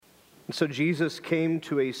So Jesus came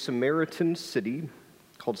to a Samaritan city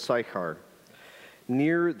called Sychar,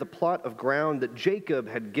 near the plot of ground that Jacob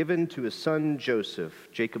had given to his son Joseph.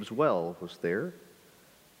 Jacob's well was there.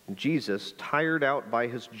 And Jesus, tired out by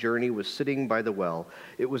his journey, was sitting by the well.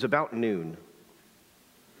 It was about noon.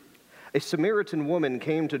 A Samaritan woman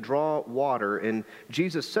came to draw water, and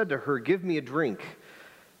Jesus said to her, "Give me a drink."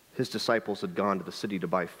 His disciples had gone to the city to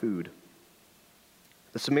buy food.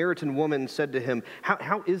 The Samaritan woman said to him,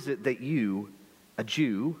 How is it that you, a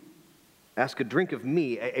Jew, ask a drink of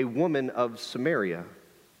me, a woman of Samaria?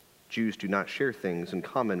 Jews do not share things in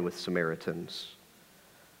common with Samaritans.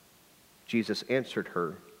 Jesus answered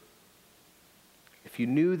her, "If you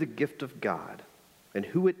knew the gift of God and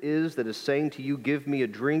who it is that is saying to you, 'Give me a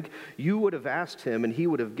drink,' you would have asked him, and he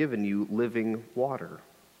would have given you living water."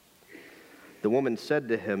 The woman said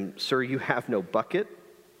to him, "Sir, you have no bucket,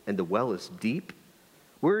 and the well is deep.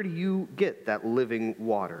 Where do you get that living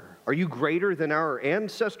water? Are you greater than our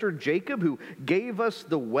ancestor Jacob, who gave us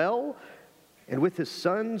the well, and with his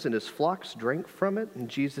sons and his flocks drank from it?" And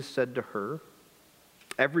Jesus said to her,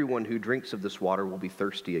 "Everyone who drinks of this water will be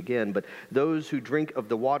thirsty again, but those who drink of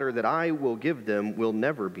the water that I will give them will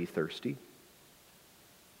never be thirsty.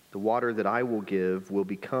 The water that I will give will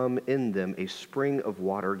become in them a spring of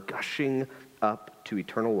water gushing up to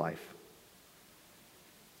eternal life."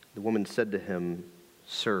 The woman said to him,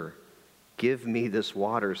 "Sir, give me this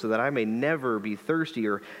water so that I may never be thirsty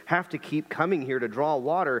or have to keep coming here to draw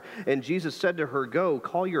water." And Jesus said to her, "Go,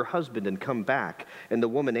 call your husband and come back." And the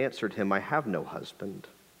woman answered him, "I have no husband."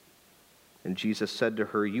 And Jesus said to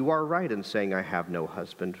her, "You are right in saying, 'I have no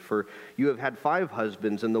husband,' for you have had 5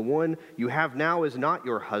 husbands, and the one you have now is not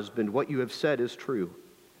your husband. What you have said is true."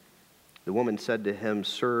 The woman said to him,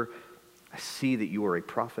 "Sir, I see that you are a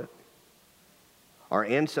prophet. Our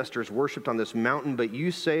ancestors worshipped on this mountain, but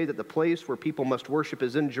you say that the place where people must worship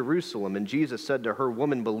is in Jerusalem." And Jesus said to her,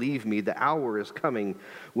 "Woman, believe me, the hour is coming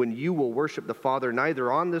when you will worship the Father neither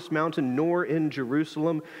on this mountain nor in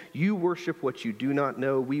Jerusalem. You worship what you do not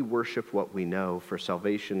know. We worship what we know, for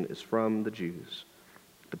salvation is from the Jews.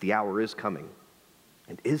 But the hour is coming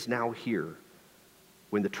and is now here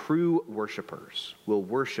when the true worshipers will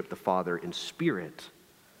worship the Father in spirit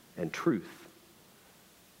and truth.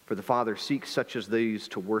 For the Father seeks such as these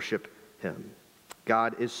to worship him.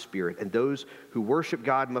 God is spirit, and those who worship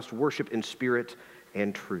God must worship in spirit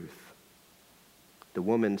and truth." The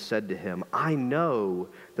woman said to him, "I know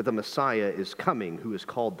that the Messiah is coming, who is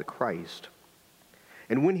called the Christ.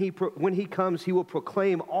 And when he comes, he will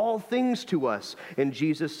proclaim all things to us." And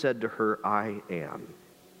Jesus said to her, "I am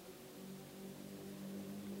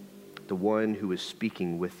the one who is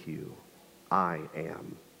speaking with you. I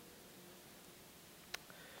am."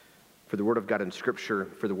 For the word of God in Scripture,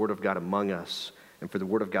 for the word of God among us, and for the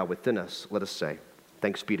word of God within us, let us say,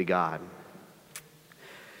 thanks be to God.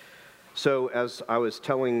 So as I was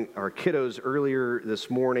telling our kiddos earlier this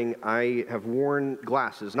morning, I have worn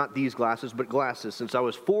glasses, not these glasses, but glasses, since I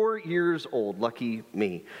was 4 years old. Lucky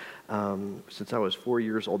me. Since I was 4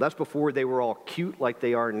 years old. That's before they were all cute like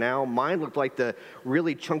they are now. Mine looked like the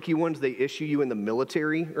really chunky ones they issue you in the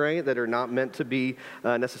military, right? That are not meant to be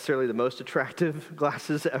necessarily the most attractive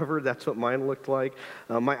glasses ever. That's what mine looked like.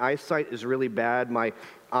 My eyesight is really bad. My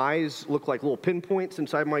eyes look like little pinpoints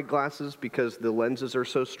inside my glasses because the lenses are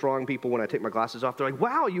so strong. People, when I take my glasses off, they're like,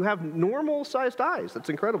 "Wow, you have normal-sized eyes. That's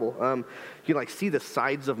incredible." You can like see the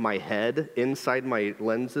sides of my head inside my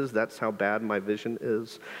lenses. That's how bad my vision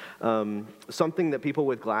is. Something that people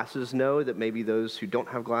with glasses know that maybe those who don't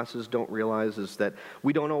have glasses don't realize is that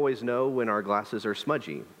we don't always know when our glasses are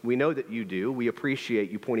smudgy. We know that you do. We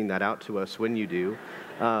appreciate you pointing that out to us when you do.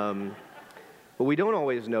 But we don't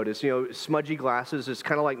always notice, smudgy glasses is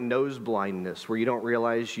kind of like nose blindness, where you don't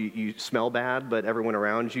realize you smell bad, but everyone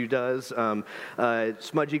around you does.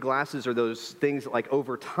 Smudgy glasses are those things that, like,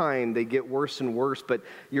 over time, they get worse and worse, but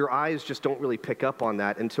your eyes just don't really pick up on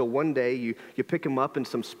that until one day you pick them up in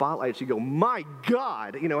some spotlights, you go, "My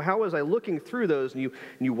God, how was I looking through those?" And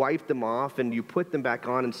you wipe them off and you put them back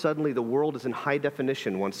on, and suddenly the world is in high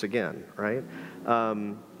definition once again, right?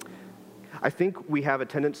 I think we have a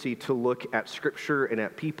tendency to look at Scripture and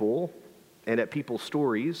at people and at people's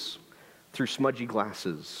stories through smudgy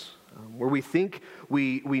glasses, where we think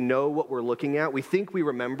we know what we're looking at. We think we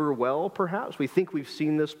remember well, perhaps. We think we've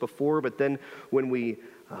seen this before, but then when we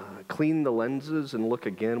clean the lenses and look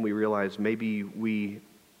again, we realize maybe we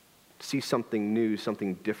see something new,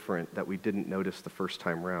 something different that we didn't notice the first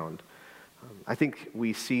time around. I think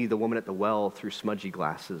we see the woman at the well through smudgy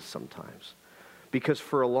glasses sometimes. Because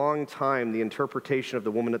for a long time, the interpretation of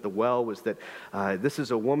the woman at the well was that this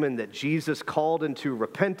is a woman that Jesus called into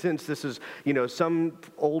repentance. This is, some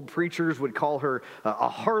old preachers would call her a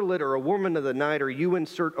harlot or a woman of the night, or you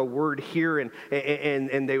insert a word here, and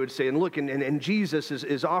they would say, and look, and Jesus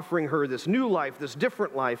is offering her this new life, this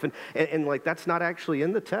different life, and like that's not actually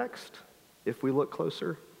in the text if we look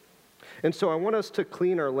closer. And so I want us to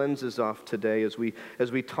clean our lenses off today as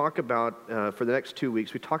we talk about, for the next 2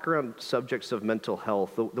 weeks, we talk around subjects of mental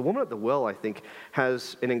health. The woman at the well, I think,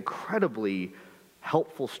 has an incredibly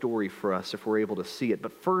helpful story for us if we're able to see it.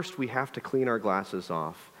 But first, we have to clean our glasses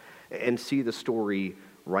off and see the story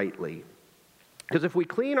rightly. Because if we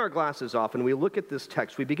clean our glasses off and we look at this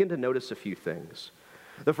text, we begin to notice a few things.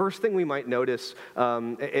 The first thing we might notice,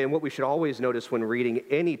 and what we should always notice when reading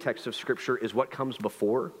any text of Scripture, is what comes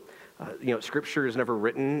before. Scripture is never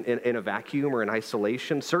written in a vacuum or in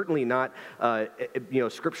isolation. Certainly not,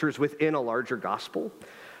 Scriptures within a larger gospel.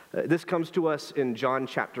 This comes to us in John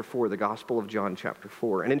chapter 4, the Gospel of John chapter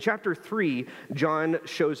 4. And in chapter 3, John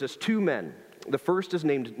shows us two men. The first is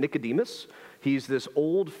named Nicodemus. He's this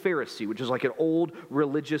old Pharisee, which is like an old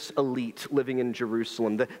religious elite living in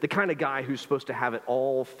Jerusalem, the kind of guy who's supposed to have it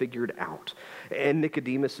all figured out. And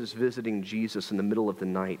Nicodemus is visiting Jesus in the middle of the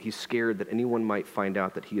night. He's scared that anyone might find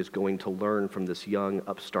out that he is going to learn from this young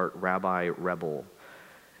upstart rabbi rebel.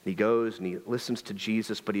 He goes and he listens to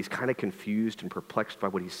Jesus, but he's kind of confused and perplexed by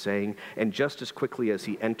what he's saying. And just as quickly as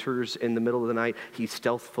he enters in the middle of the night, he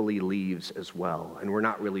stealthily leaves as well. And we're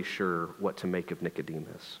not really sure what to make of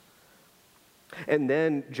Nicodemus. And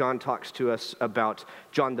then John talks to us about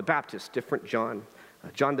John the Baptist, different John.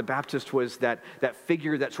 John the Baptist was that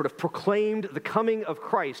figure that sort of proclaimed the coming of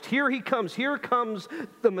Christ. Here he comes. Here comes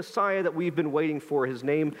the Messiah that we've been waiting for. His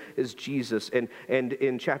name is Jesus. And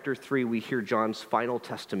in chapter 3, we hear John's final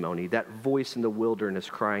testimony, that voice in the wilderness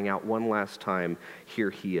crying out one last time, here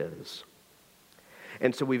he is.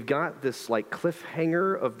 And so we've got this like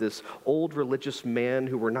cliffhanger of this old religious man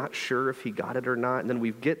who we're not sure if he got it or not. And then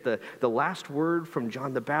we get the last word from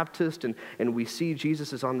John the Baptist, and we see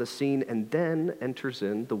Jesus is on the scene, and then enters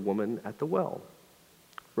in the woman at the well.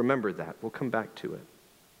 Remember that. We'll come back to it.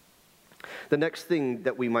 The next thing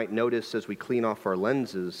that we might notice as we clean off our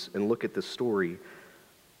lenses and look at this story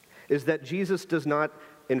is that Jesus does not,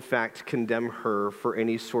 in fact, condemn her for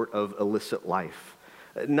any sort of illicit life.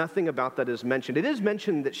 Nothing about that is mentioned. It is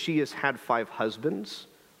mentioned that she has had 5 husbands.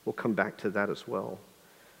 We'll come back to that as well.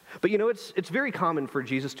 But it's very common for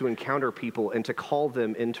Jesus to encounter people and to call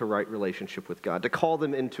them into right relationship with God, to call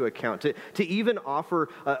them into account, to even offer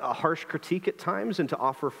a harsh critique at times and to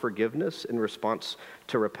offer forgiveness in response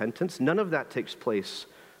to repentance. None of that takes place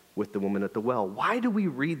with the woman at the well. Why do we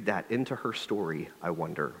read that into her story, I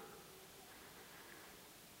wonder?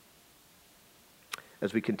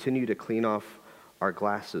 As we continue to clean off our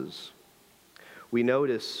glasses, we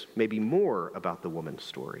notice maybe more about the woman's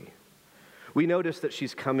story. We notice that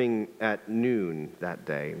she's coming at noon that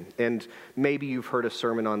day. And maybe you've heard a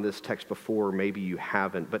sermon on this text before, maybe you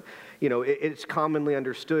haven't. But, it's commonly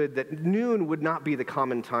understood that noon would not be the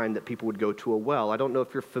common time that people would go to a well. I don't know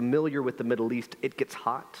if you're familiar with the Middle East. It gets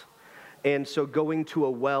hot. And so going to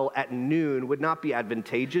a well at noon would not be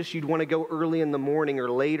advantageous. You'd want to go early in the morning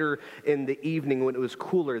or later in the evening when it was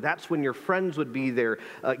cooler. That's when your friends would be there.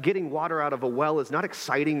 Getting water out of a well is not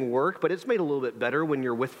exciting work, but it's made a little bit better when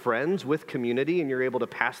you're with friends, with community, and you're able to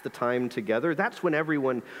pass the time together. That's when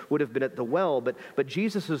everyone would have been at the well. But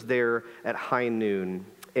Jesus is there at high noon,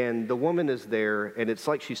 and the woman is there, and it's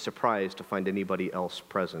like she's surprised to find anybody else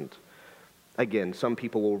present. Again, some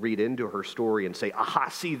people will read into her story and say, aha,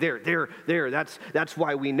 see, there, that's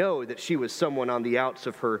why we know that she was someone on the outs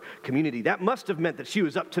of her community. That must have meant that she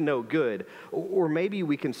was up to no good. Or maybe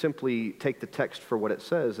we can simply take the text for what it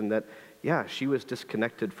says and that, yeah, she was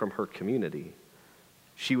disconnected from her community.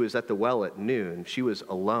 She was at the well at noon. She was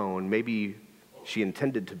alone. Maybe she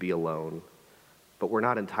intended to be alone, but we're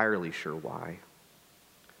not entirely sure why.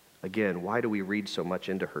 Again, why do we read so much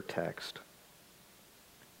into her text?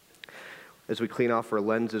 As we clean off our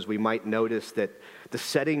lenses, we might notice that the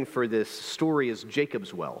setting for this story is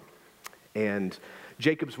Jacob's well. And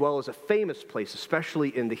Jacob's well is a famous place,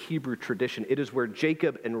 especially in the Hebrew tradition. It is where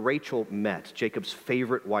Jacob and Rachel met, Jacob's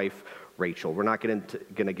favorite wife, Rachel. We're not going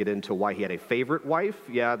to get into why he had a favorite wife.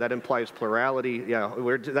 Yeah, that implies plurality. Yeah,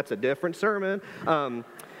 that's a different sermon.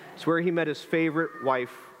 It's where he met his favorite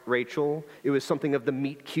wife, Rachel. It was something of the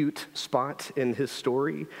meet cute spot in his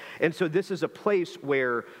story. And so this is a place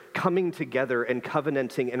where coming together and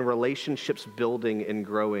covenanting and relationships building and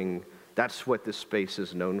growing, that's what this space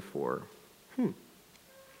is known for.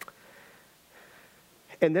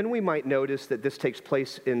 And then we might notice that this takes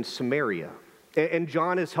place in Samaria. And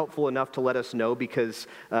John is helpful enough to let us know because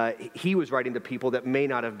he was writing to people that may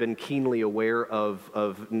not have been keenly aware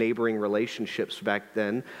of neighboring relationships back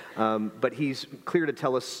then. But he's clear to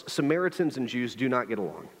tell us Samaritans and Jews do not get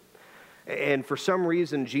along. And for some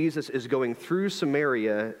reason, Jesus is going through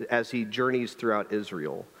Samaria as he journeys throughout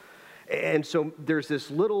Israel. And so there's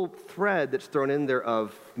this little thread that's thrown in there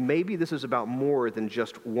of maybe this is about more than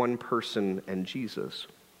just one person and Jesus.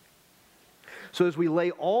 So as we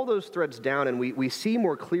lay all those threads down and we see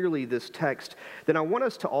more clearly this text, then I want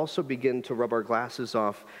us to also begin to rub our glasses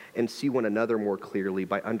off and see one another more clearly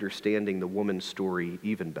by understanding the woman's story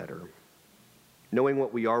even better. Knowing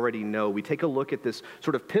what we already know, we take a look at this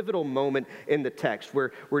sort of pivotal moment in the text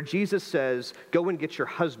where Jesus says, go and get your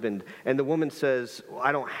husband. And the woman says, well,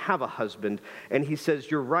 I don't have a husband. And he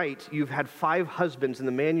says, you're right. You've had 5 husbands, and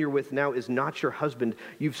the man you're with now is not your husband.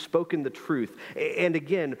 You've spoken the truth. And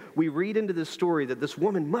again, we read into this story that this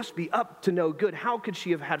woman must be up to no good. How could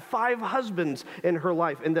she have had 5 husbands in her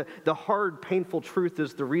life? And the hard, painful truth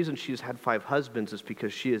is the reason she's had 5 husbands is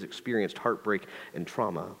because she has experienced heartbreak and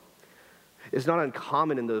trauma. It's not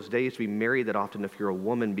uncommon in those days to be married that often if you're a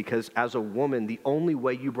woman, because as a woman, the only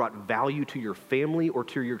way you brought value to your family or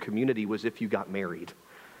to your community was if you got married.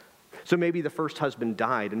 So maybe the first husband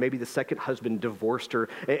died, and maybe the second husband divorced her,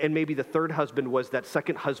 and maybe the third husband was that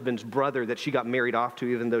second husband's brother that she got married off to,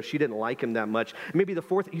 even though she didn't like him that much. Maybe the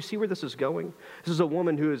fourth, you see where this is going? This is a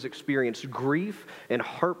woman who has experienced grief and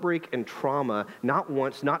heartbreak and trauma, not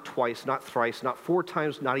once, not twice, not thrice, not 4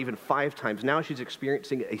 times, not even 5 times. Now she's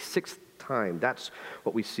experiencing a 6th time. That's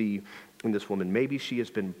what we see in this woman. Maybe she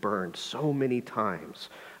has been burned so many times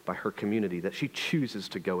by her community that she chooses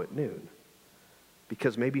to go at noon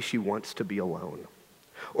because maybe she wants to be alone.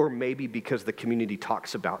 Or maybe because the community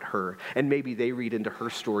talks about her, and maybe they read into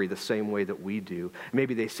her story the same way that we do.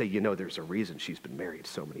 Maybe they say, you know, there's a reason she's been married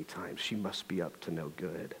so many times. She must be up to no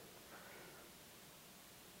good.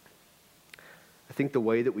 I think the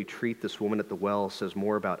way that we treat this woman at the well says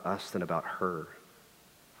more about us than about her.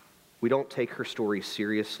 We don't take her story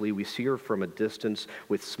seriously. We see her from a distance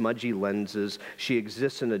with smudgy lenses. She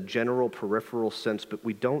exists in a general peripheral sense, but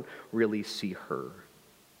we don't really see her.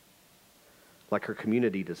 Like her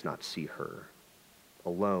community does not see her,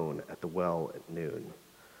 alone at the well at noon.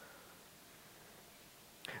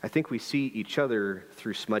 I think we see each other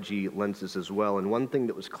through smudgy lenses as well. And one thing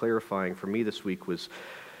that was clarifying for me this week was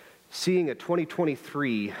seeing a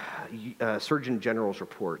 2023 Surgeon General's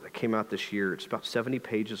report that came out this year. It's about 70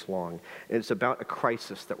 pages long, and it's about a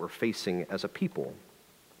crisis that we're facing as a people.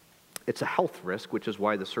 It's a health risk, which is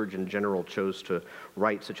why the Surgeon General chose to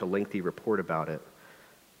write such a lengthy report about it.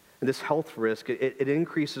 And this health risk, it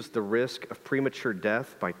increases the risk of premature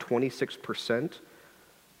death by 26%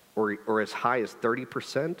 or as high as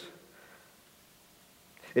 30%.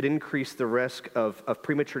 It increased the risk of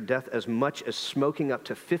premature death as much as smoking up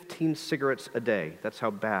to 15 cigarettes a day. That's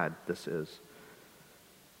how bad this is.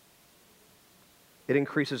 It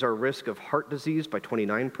increases our risk of heart disease by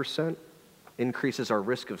 29%, increases our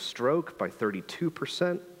risk of stroke by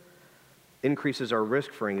 32%, increases our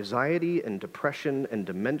risk for anxiety and depression and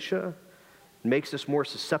dementia, makes us more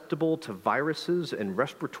susceptible to viruses and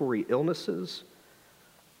respiratory illnesses.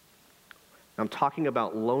 I'm talking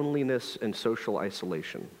about loneliness and social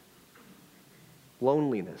isolation.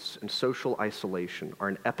 Loneliness and social isolation are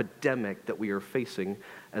an epidemic that we are facing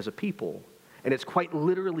as a people, and it's quite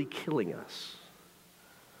literally killing us.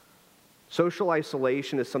 Social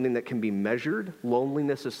isolation is something that can be measured.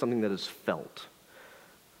 Loneliness is something that is felt.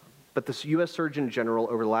 But this U.S. Surgeon General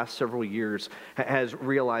over the last several years has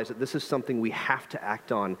realized that this is something we have to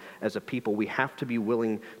act on as a people. We have to be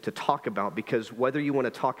willing to talk about, because whether you want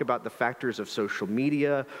to talk about the factors of social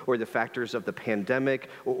media or the factors of the pandemic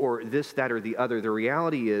or this, that, or the other, the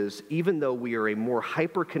reality is, even though we are a more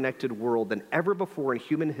hyper-connected world than ever before in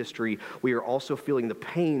human history, we are also feeling the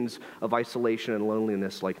pains of isolation and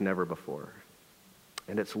loneliness like never before.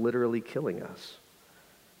 And it's literally killing us.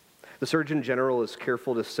 The Surgeon General is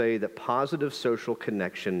careful to say that positive social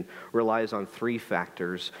connection relies on 3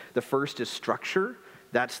 factors. The first is structure.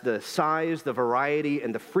 That's the size, the variety,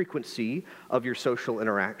 and the frequency of your social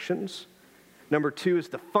interactions. Number 2 is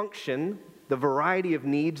the function, the variety of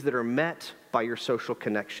needs that are met by your social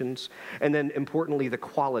connections. And then, importantly, the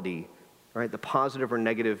quality, right? The positive or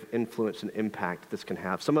negative influence and impact this can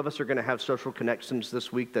have. Some of us are going to have social connections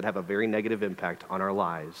this week that have a very negative impact on our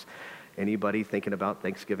lives. Anybody thinking about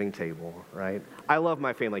Thanksgiving table, right? I love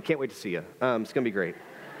my family. Can't wait to see you. It's going to be great.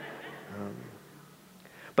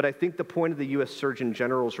 But I think the point of the U.S. Surgeon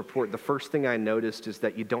General's report, the first thing I noticed is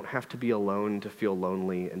that you don't have to be alone to feel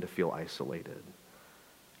lonely and to feel isolated.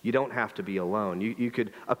 You don't have to be alone. You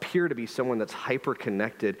could appear to be someone that's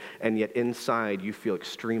hyper-connected, and yet inside you feel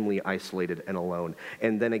extremely isolated and alone.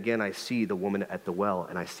 And then again, I see the woman at the well,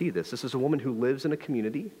 and I see this. This is a woman who lives in a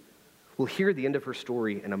community. We'll hear the end of her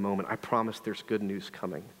story in a moment. I promise there's good news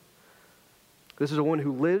coming. This is a woman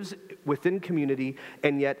who lives within community,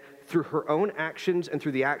 and yet through her own actions and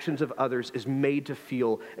through the actions of others is made to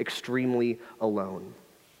feel extremely alone.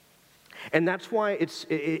 And that's why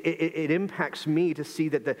it impacts me to see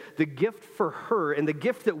that the gift for her and the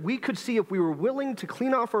gift that we could see if we were willing to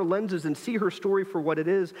clean off our lenses and see her story for what it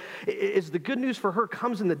is the good news for her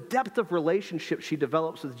comes in the depth of relationship she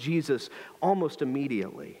develops with Jesus almost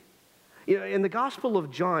immediately. In the Gospel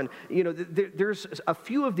of John, there's a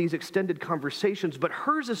few of these extended conversations, but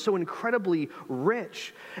hers is so incredibly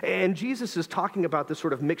rich. And Jesus is talking about this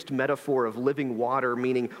sort of mixed metaphor of living water,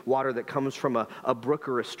 meaning water that comes from a brook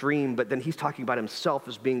or a stream, but then he's talking about himself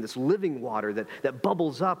as being this living water that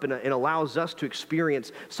bubbles up and allows us to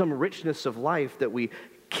experience some richness of life that we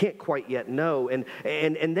can't quite yet know. And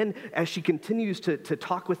then as she continues to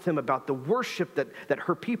talk with him about the worship that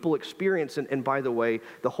her people experience, and by the way,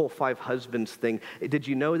 the whole 5 husbands thing, did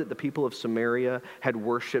you know that the people of Samaria had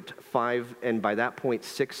worshipped 5, and by that point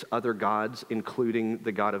 6 other gods, including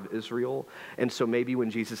the God of Israel? And so maybe when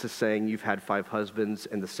Jesus is saying you've had 5 husbands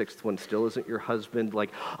and the 6th one still isn't your husband,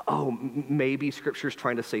 like, maybe Scripture's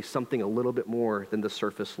trying to say something a little bit more than the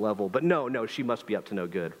surface level. But no, she must be up to no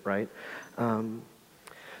good, right?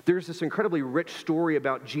 There's this incredibly rich story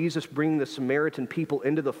about Jesus bringing the Samaritan people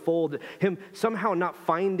into the fold, him somehow not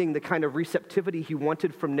finding the kind of receptivity he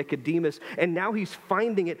wanted from Nicodemus, and now he's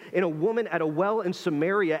finding it in a woman at a well in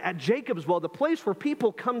Samaria, at Jacob's well, the place where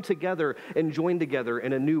people come together and join together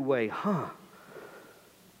in a new way.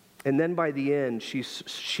 And then by the end,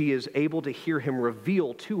 she is able to hear him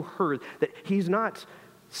reveal to her that he's not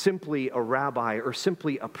simply a rabbi or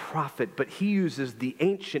simply a prophet, but he uses the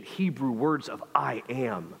ancient Hebrew words of I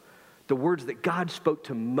am, the words that God spoke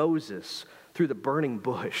to Moses through the burning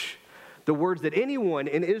bush, the words that anyone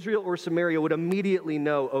in Israel or Samaria would immediately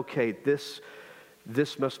know, okay, this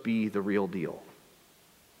must be the real deal.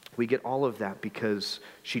 We get all of that because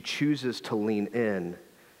she chooses to lean in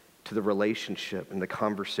to the relationship and the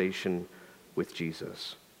conversation with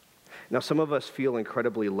Jesus. Now, some of us feel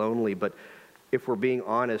incredibly lonely, but if we're being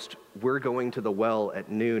honest, we're going to the well at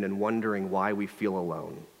noon and wondering why we feel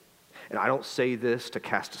alone. And I don't say this to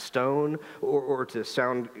cast a stone or to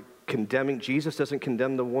sound condemning. Jesus doesn't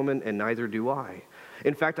condemn the woman, and neither do I.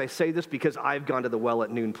 In fact, I say this because I've gone to the well at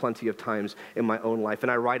noon plenty of times in my own life,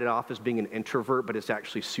 and I write it off as being an introvert, but it's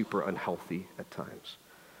actually super unhealthy at times.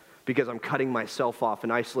 Because I'm cutting myself off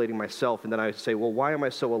and isolating myself, and then I say, well, why am I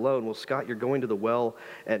so alone? Well, Scott, you're going to the well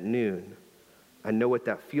at noon. I know what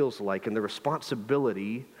that feels like, and the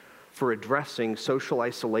responsibility for addressing social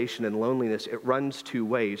isolation and loneliness, it runs 2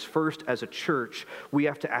 ways. First, as a church, we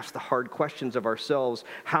have to ask the hard questions of ourselves.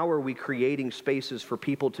 How are we creating spaces for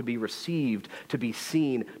people to be received, to be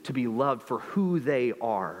seen, to be loved for who they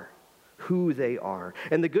are? Who they are.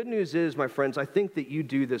 And the good news is, my friends, I think that you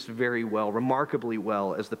do this very well, remarkably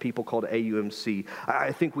well, as the people called AUMC.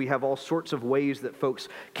 I think we have all sorts of ways that folks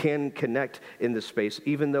can connect in this space,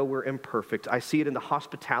 even though we're imperfect. I see it in the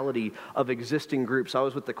hospitality of existing groups. I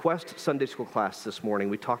was with the Quest Sunday School class this morning.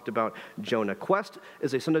 We talked about Jonah. Quest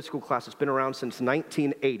is a Sunday school class that's been around since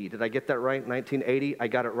 1980. Did I get that right? 1980? I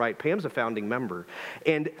got it right. Pam's a founding member.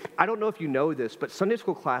 And I don't know if you know this, but Sunday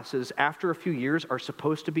school classes, after a few years, are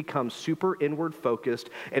supposed to become super inward focused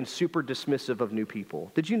and super dismissive of new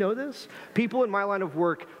people. Did you know this? People in my line of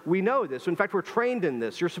work, we know this. In fact, we're trained in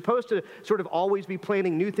this. You're supposed to sort of always be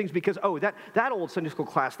planning new things because, that old Sunday school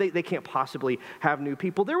class, they can't possibly have new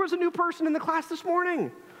people. There was a new person in the class this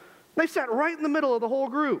morning. They sat right in the middle of the whole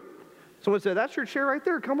group. Someone said, that's your chair right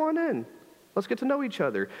there. Come on in. Let's get to know each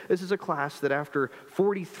other. This is a class that after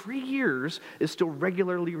 43 years is still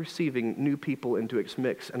regularly receiving new people into its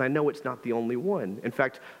mix. And I know it's not the only one. In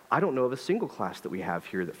fact, I don't know of a single class that we have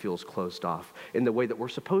here that feels closed off in the way that we're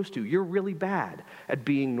supposed to. You're really bad at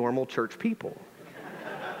being normal church people.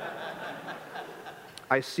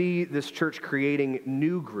 I see this church creating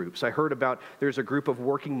new groups. I heard about there's a group of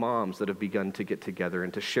working moms that have begun to get together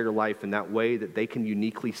and to share life in that way that they can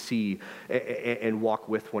uniquely see and walk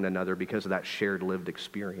with one another because of that shared lived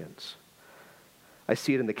experience. I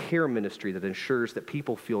see it in the care ministry that ensures that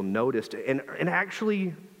people feel noticed and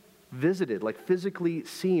actually visited, like physically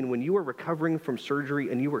seen. When you are recovering from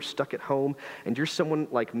surgery and you are stuck at home and you're someone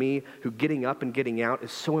like me who getting up and getting out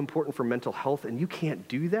is so important for mental health and you can't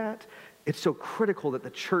do that, it's so critical that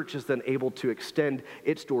the church is then able to extend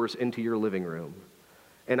its doors into your living room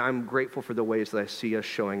And I'm grateful for the ways that I see us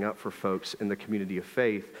showing up for folks in the community of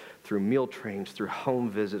faith through meal trains, through home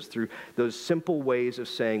visits, through those simple ways of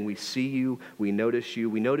saying, we see you, we notice you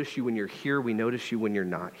when you're here, we notice you when you're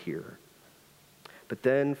not here. But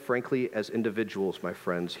then, frankly, as individuals, my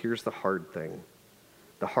friends, here's the hard thing.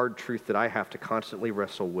 The hard truth that I have to constantly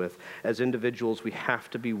wrestle with. As individuals, we have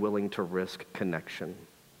to be willing to risk connection.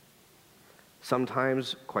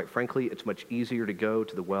 Sometimes, quite frankly, it's much easier to go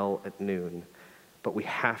to the well at noon, but we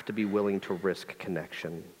have to be willing to risk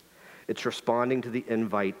connection. It's responding to the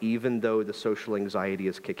invite even though the social anxiety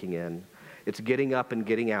is kicking in. It's getting up and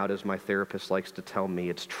getting out, as my therapist likes to tell me.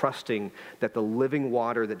 It's trusting that the living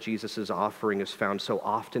water that Jesus is offering is found so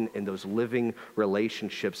often in those living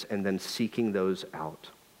relationships and then seeking those out.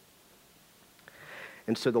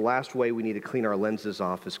 And so the last way we need to clean our lenses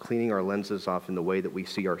off is cleaning our lenses off in the way that we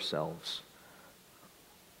see ourselves.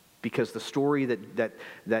 Because the story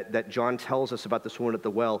that John tells us about this woman at the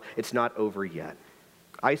well, it's not over yet.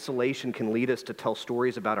 Isolation can lead us to tell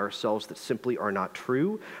stories about ourselves that simply are not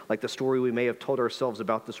true, like the story we may have told ourselves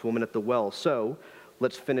about this woman at the well. So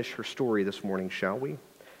let's finish her story this morning, shall we?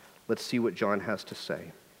 Let's see what John has to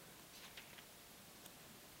say.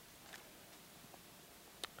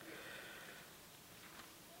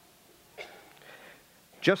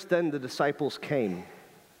 Just then the disciples came.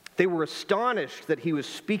 They were astonished that he was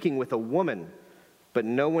speaking with a woman, but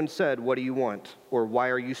no one said, "What do you want?" or "Why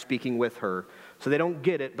are you speaking with her?" So they don't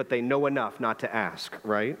get it, but they know enough not to ask,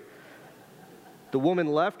 right? The woman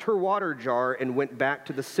left her water jar and went back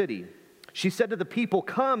to the city. She said to the people,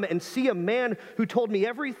 "Come and see a man who told me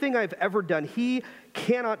everything I've ever done. He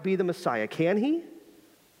cannot be the Messiah, can he?"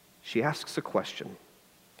 She asks a question.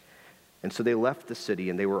 And so they left the city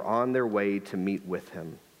and they were on their way to meet with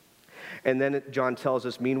him. And then John tells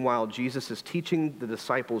us, meanwhile, Jesus is teaching the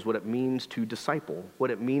disciples what it means to disciple, what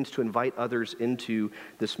it means to invite others into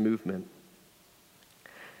this movement.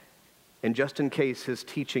 And just in case his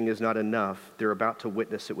teaching is not enough, they're about to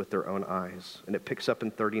witness it with their own eyes. And it picks up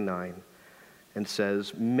in 39 and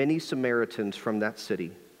says, "Many Samaritans from that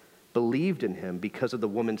city believed in him because of the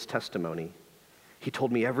woman's testimony. He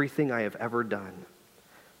told me everything I have ever done."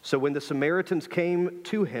 So when the Samaritans came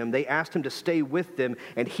to him, they asked him to stay with them,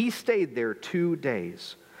 and he stayed there 2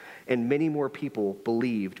 days. And many more people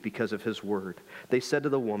believed because of his word. They said to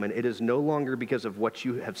the woman, "It is no longer because of what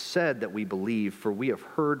you have said that we believe, for we have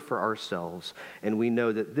heard for ourselves, and we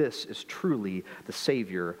know that this is truly the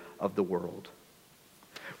Savior of the world."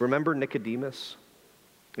 Remember Nicodemus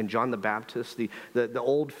and John the Baptist, the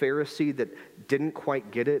old Pharisee that didn't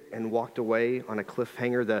quite get it and walked away on a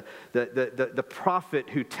cliffhanger, the prophet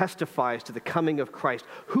who testifies to the coming of Christ.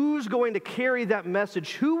 Who's going to carry that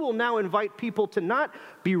message? Who will now invite people to not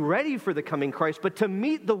be ready for the coming Christ, but to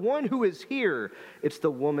meet the one who is here? It's the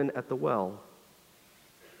woman at the well.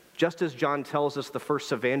 Just as John tells us the first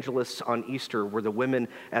evangelists on Easter were the women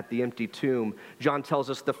at the empty tomb, John tells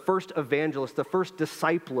us the first evangelist, the first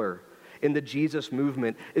discipler in the Jesus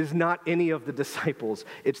movement is not any of the disciples.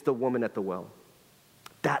 It's the woman at the well.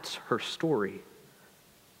 That's her story.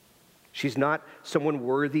 She's not someone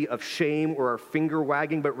worthy of shame or our finger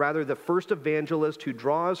wagging, but rather the first evangelist who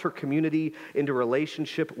draws her community into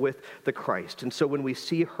relationship with the Christ. And so when we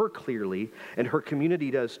see her clearly, and her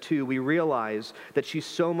community does too, we realize that she's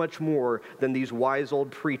so much more than these wise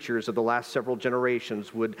old preachers of the last several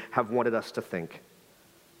generations would have wanted us to think.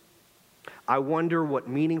 I wonder what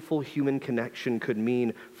meaningful human connection could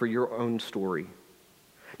mean for your own story.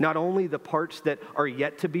 Not only the parts that are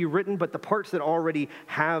yet to be written, but the parts that already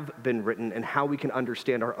have been written, and how we can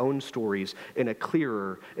understand our own stories in a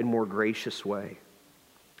clearer and more gracious way.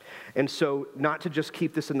 And so, not to just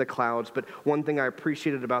keep this in the clouds, but one thing I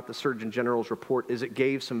appreciated about the Surgeon General's report is it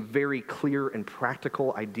gave some very clear and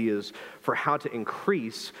practical ideas for how to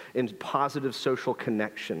increase in positive social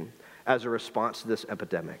connection as a response to this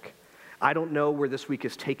epidemic. I don't know where this week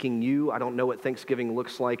is taking you. I don't know what Thanksgiving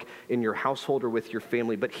looks like in your household or with your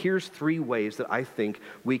family, but here's 3 ways that I think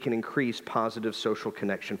we can increase positive social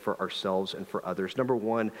connection for ourselves and for others. Number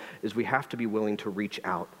 1 is we have to be willing to reach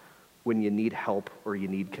out when you need help or you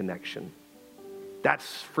need connection.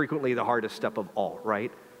 That's frequently the hardest step of all,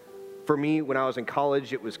 right? For me, when I was in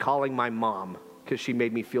college, it was calling my mom because she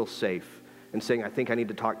made me feel safe and saying, "I think I need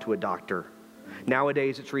to talk to a doctor."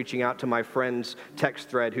 Nowadays, it's reaching out to my friend's text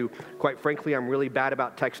thread who, quite frankly, I'm really bad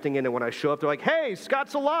about texting in. And when I show up, they're like, "Hey,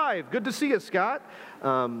 Scott's alive. Good to see you, Scott."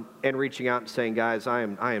 And reaching out and saying, "Guys, I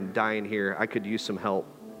am dying here. I could use some help."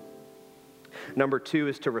 Number 2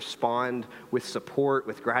 is to respond with support,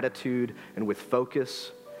 with gratitude, and with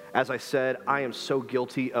focus. As I said, I am so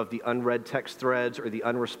guilty of the unread text threads or the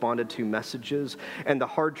unresponded to messages. And the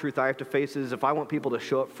hard truth I have to face is if I want people to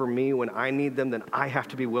show up for me when I need them, then I have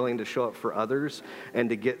to be willing to show up for others and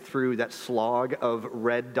to get through that slog of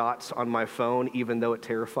red dots on my phone, even though it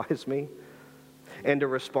terrifies me. And to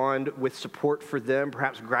respond with support for them,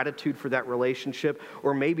 perhaps gratitude for that relationship.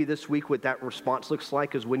 Or maybe this week what that response looks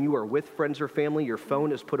like is when you are with friends or family, your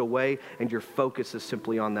phone is put away and your focus is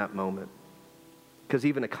simply on that moment. Because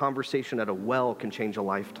even a conversation at a well can change a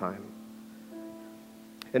lifetime.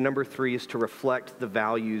 And number 3 is to reflect the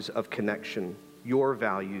values of connection, your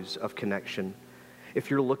values of connection. If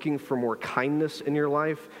you're looking for more kindness in your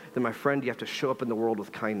life, then my friend, you have to show up in the world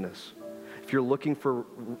with kindness. If you're looking for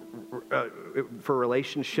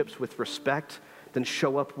relationships with respect, then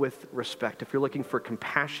show up with respect. If you're looking for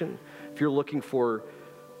compassion, if you're looking for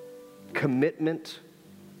commitment,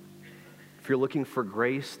 if you're looking for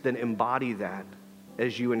grace, then embody that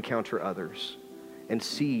as you encounter others and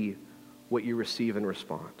see what you receive in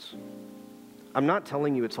response. I'm not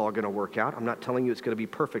telling you it's all going to work out. I'm not telling you it's going to be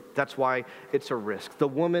perfect. That's why it's a risk. The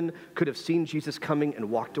woman could have seen Jesus coming and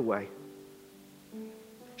walked away.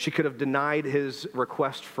 She could have denied his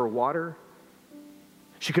request for water.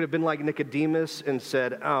 She could have been like Nicodemus and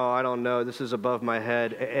said, oh, I don't know, this is above my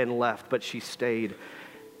head, and left. But she stayed.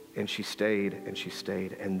 And she stayed, and she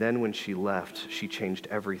stayed. And then when she left, she changed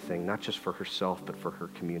everything, not just for herself, but for her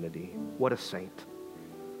community. What a saint.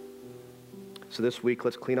 So this week,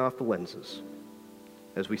 let's clean off the lenses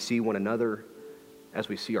as we see one another, as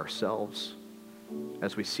we see ourselves,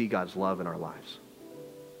 as we see God's love in our lives.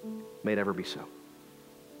 May it ever be so.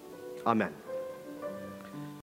 Amen.